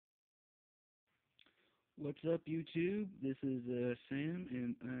What's up, YouTube? This is Sam,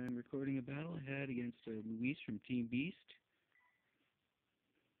 and I'm recording a battle I had against Luis from Team Beast.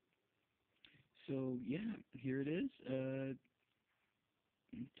 So, yeah, here it is.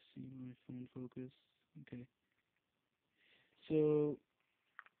 Let's see my phone focus. Okay. So,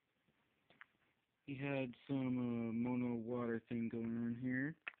 he had some mono water thing going on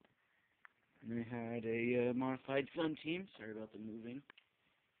here. And I had a modified sun team. Sorry about the moving.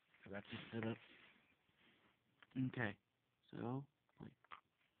 Forgot to set up. Okay. So, wait.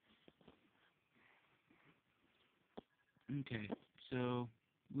 Okay. So,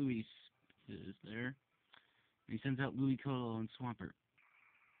 Luis is there. And he sends out Ludicolo and Swampert.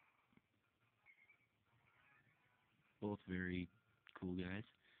 Both very cool guys.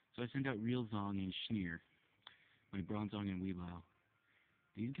 So I send out Real Zong and Schneer, my Bronzong and Weeblau.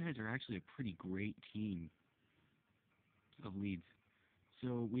 These guys are actually a pretty great team of leads.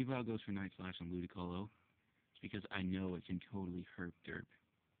 So Weeblau goes for Night Slash on Ludicolo, because I know it can totally herp derp.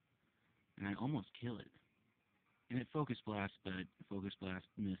 And I almost kill it. And it Focus Blast, but Focus Blast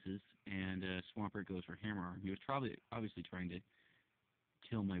misses, and Swampert goes for Hammer Arm. He was obviously trying to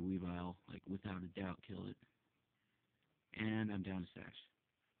kill my Weavile, like without a doubt kill it. And I'm down to Sash.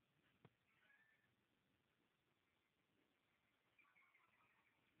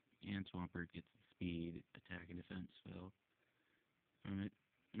 And Swampert gets speed, attack, and defense spell from it.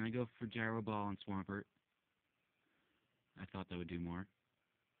 And I go for Gyro Ball on Swampert. I thought that would do more.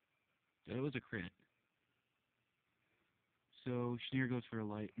 So it was a crit. So Schneer goes for a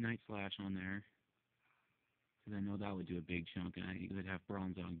Night Slash on there, because I know that would do a big chunk, and I would have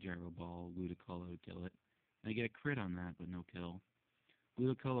Bronzong, Gyro Ball, Ludicolo kill it. And I get a crit on that, but no kill.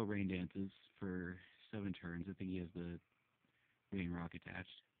 Ludicolo Rain Dances for 7 turns. I think he has the Rain Rock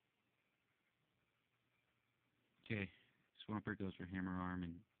attached. Okay, Swampert goes for Hammer Arm,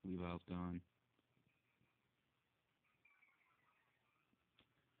 and Weavile's gone.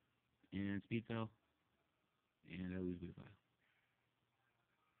 And Speed Fell, and I lose Weavile.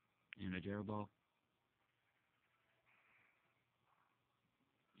 And a Gyro Ball.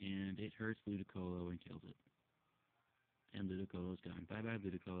 And it hurts Ludicolo and kills it. And Ludicolo's gone. Bye-bye,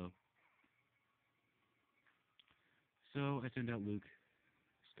 Ludicolo. So I send out Luke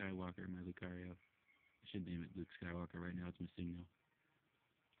Skywalker, my Lucario. I should name it Luke Skywalker right now. It's missing now.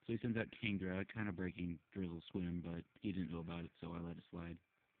 So he sends out Kingdra, kind of breaking Drizzle Swim, but he didn't know about it, so I let it slide.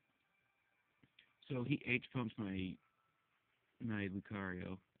 So he H-pumps my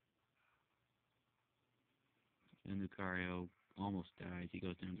Lucario. And Lucario almost dies. He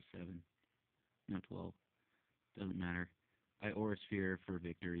goes down to 7. No, 12. Doesn't matter. I Aura Sphere for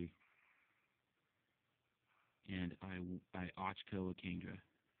victory. And I Ochko a Kingdra.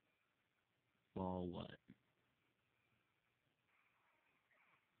 Ball what?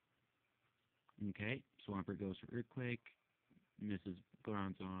 Okay, Swampert goes for Earthquake. Misses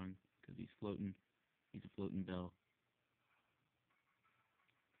Bronzong because he's floating. He's a floating bell.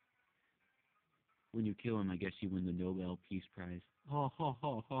 When you kill him, I guess you win the Nobel Peace Prize. Ha ha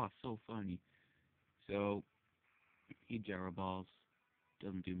ha ha, so funny. So, he Gyro Balls.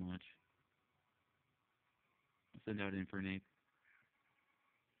 Doesn't do much. Send out Infernape.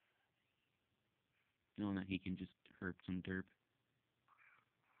 Knowing that he can just herp some derp.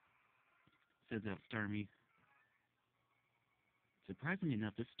 Sends out Starmie. Surprisingly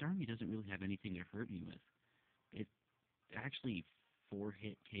enough, this Starmie doesn't really have anything to hurt me with. It actually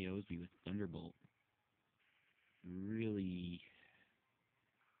 4-hit KOs me with Thunderbolt. Really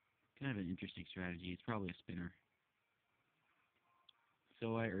kind of an interesting strategy. It's probably a spinner.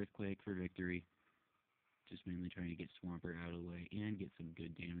 So I Earthquake for victory. Just mainly trying to get Swampert out of the way and get some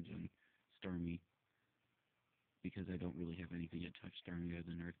good damage on Starmie, because I don't really have anything to touch Starmie other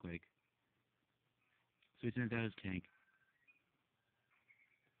than Earthquake. So he sends out his tank.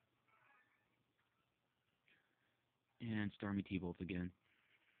 And Starmie T-Bolt again.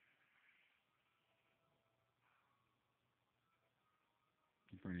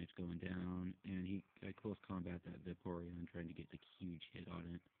 Infernape's going down, and I close combat that Vaporeon, trying to get the huge hit on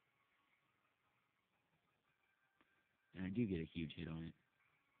it. And I do get a huge hit on it.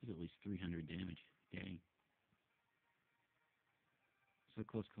 There's at least 300 damage. Dang. So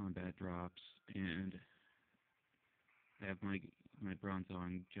close combat drops, and I have my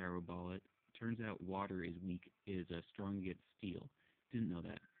Bronzong Gyro Ball it. Turns out water is strong against steel. Didn't know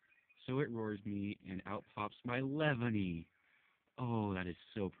that. So it roars me, and out pops my Leavanny. Oh, that is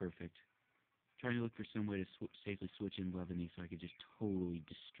so perfect. Trying to look for some way to safely switch in Leavanny so I could just totally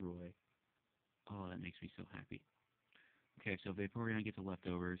destroy. Oh, that makes me so happy. Okay, so Vaporeon gets the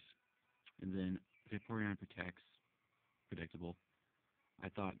leftovers, and then Vaporeon protects. Predictable. I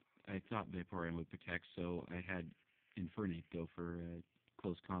thought I thought Vaporeon would protect, so I had Infernape go for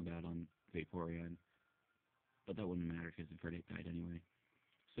close combat on Vaporeon, but that wouldn't matter because Infernape died anyway.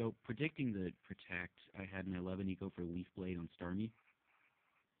 So, predicting the protect, I had my Leaveney go for Leaf Blade on Starmie,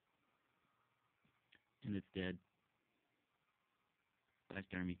 and it's dead. Bye,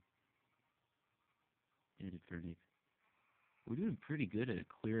 Starmie. And Infernape. We're doing pretty good at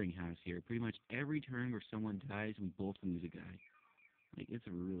a clearinghouse here. Pretty much every turn where someone dies, we both lose a guy. Like, it's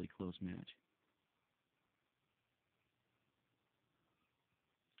a really close match.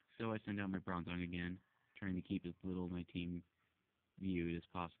 So I send out my Bronzong again, trying to keep as little of my team viewed as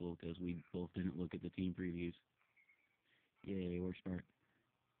possible, because we both didn't look at the team previews. Yay, we're smart.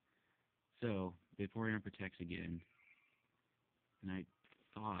 So, Vaporeon protects again, and I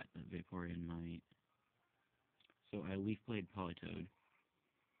thought that Vaporeon might. So I Leaf Blade Politoed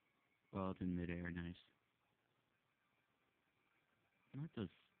while it's in midair. Nice. And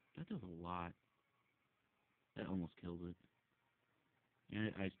that does a lot. That almost kills it. And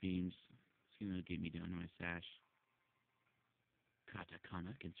it Ice Beams. It's gonna get me down to my Sash.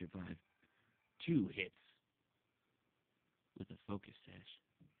 Katakana can survive 2 hits with a Focus Sash.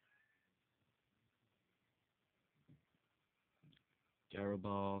 Gyro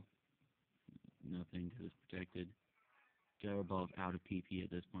Ball. Nothing because it's protected. Gyro Ball's out of PP at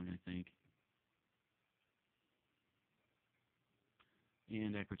this point, I think.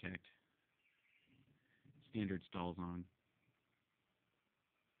 And I protect. Standard Stalls on.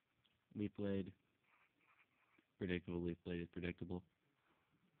 Leaf Blade. Predictable Leaf Blade is predictable.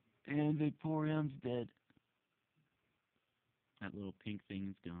 And Vaporeon's dead. That little pink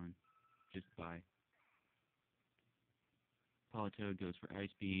thing's gone. Just bye. Politoed goes for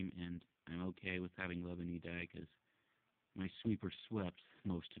Ice Beam, and I'm okay with having Leaveney die because my sweeper swept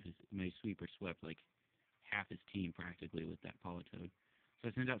like half his team practically with that Politoed. So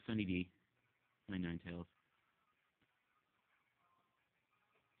I send out Sunny D, my Ninetales.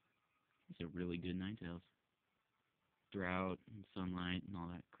 It's a really good Ninetales. Drought and Sunlight and all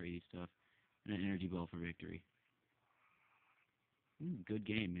that crazy stuff. And an Energy Ball for victory. Good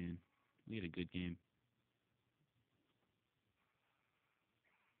game, man. We had a good game.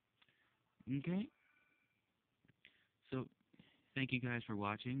 Okay. So, thank you guys for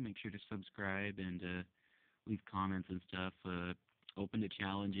watching. Make sure to subscribe and leave comments and stuff. Open to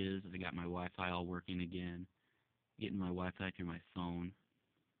challenges. I got my Wi-Fi all working again. Getting my Wi-Fi through my phone.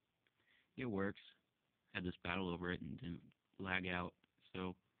 It works. Had this battle over it and didn't lag out.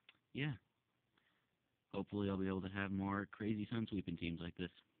 So, yeah. Hopefully I'll be able to have more crazy Sun Sweeping teams like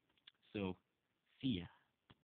this. So, see ya.